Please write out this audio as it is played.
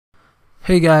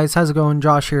Hey guys, how's it going?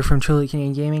 Josh here from Truly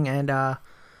Canadian Gaming, and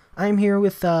I'm here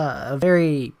with a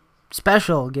very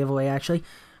special giveaway. Actually,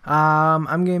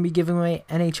 I'm going to be giving away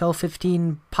NHL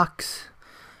 15 pucks,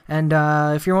 and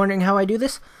if you're wondering how I do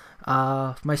this,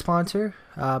 my sponsor,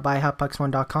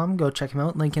 buyhotpucks1.com, go check him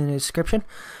out. Link in the description.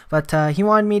 But he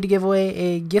wanted me to give away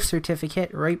a gift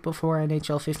certificate right before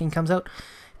NHL 15 comes out,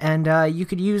 and you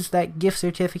could use that gift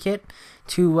certificate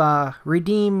to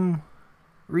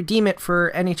redeem it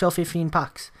for NHL 15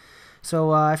 pucks.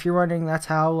 So if you're wondering, that's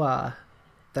how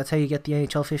you get the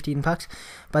NHL 15 pucks.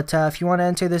 But if you want to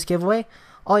enter this giveaway,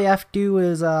 all you have to do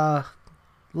is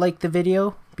like the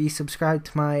video, be subscribed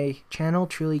to my channel,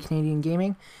 Truly Canadian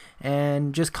Gaming,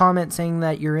 and just comment saying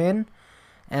that you're in,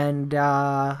 and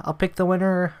I'll pick the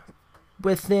winner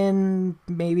within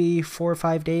maybe 4 or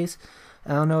 5 days.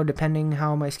 I don't know, depending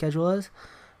how my schedule is.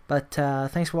 But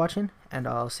thanks for watching, and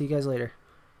I'll see you guys later.